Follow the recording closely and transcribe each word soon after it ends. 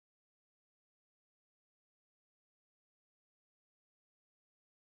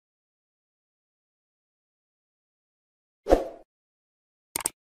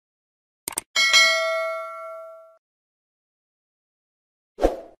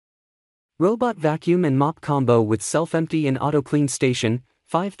Robot vacuum and mop combo with self-empty and auto-clean station,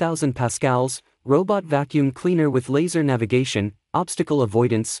 5000 pascals, robot vacuum cleaner with laser navigation, obstacle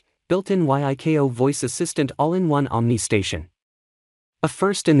avoidance, built-in YIKO voice assistant all-in-one Omni station. A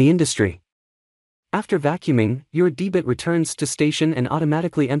first in the industry. After vacuuming, your debit returns to station and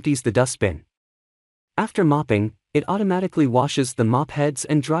automatically empties the dustbin. After mopping, it automatically washes the mop heads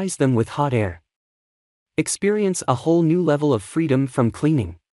and dries them with hot air. Experience a whole new level of freedom from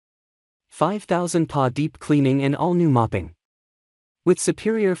cleaning. 5000 PA deep cleaning and all-new mopping. With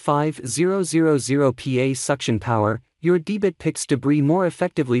superior 5000 PA suction power, your debit picks debris more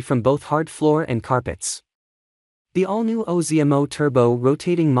effectively from both hard floor and carpets. The all-new OZMO Turbo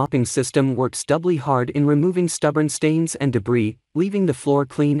rotating mopping system works doubly hard in removing stubborn stains and debris, leaving the floor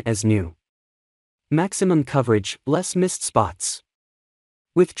clean as new. Maximum coverage, less missed spots.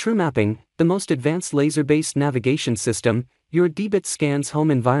 With True Mapping, the most advanced laser-based navigation system, your debit scans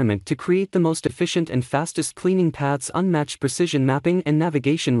home environment to create the most efficient and fastest cleaning paths. Unmatched precision mapping and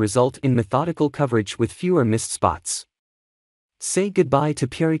navigation result in methodical coverage with fewer missed spots. Say goodbye to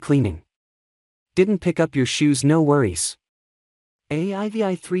Puri cleaning. Didn't pick up your shoes? No worries.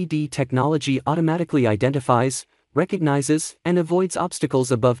 AIVI 3D technology automatically identifies, recognizes, and avoids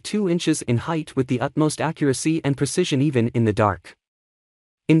obstacles above 2 inches in height with the utmost accuracy and precision even in the dark.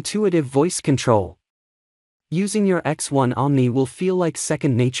 Intuitive voice control. Using your X1 Omni will feel like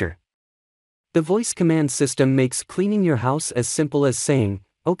second nature. The voice command system makes cleaning your house as simple as saying,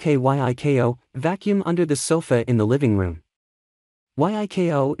 "Okay YIKO, vacuum under the sofa in the living room."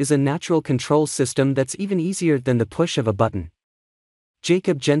 YIKO is a natural control system that's even easier than the push of a button.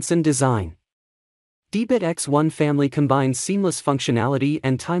 Jacob Jensen design. debit X1 family combines seamless functionality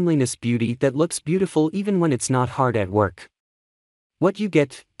and timeliness beauty that looks beautiful even when it's not hard at work. What you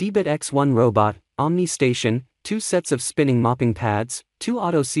get: debit X1 robot, Omni station, 2 sets of spinning mopping pads, 2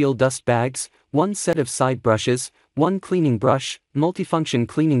 auto-seal dust bags, 1 set of side brushes, 1 cleaning brush, multifunction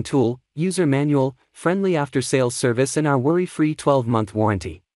cleaning tool, user manual, friendly after-sales service and our worry-free 12-month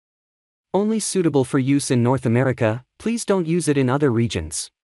warranty. Only suitable for use in North America, please don't use it in other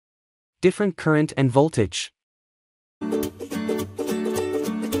regions. Different current and voltage.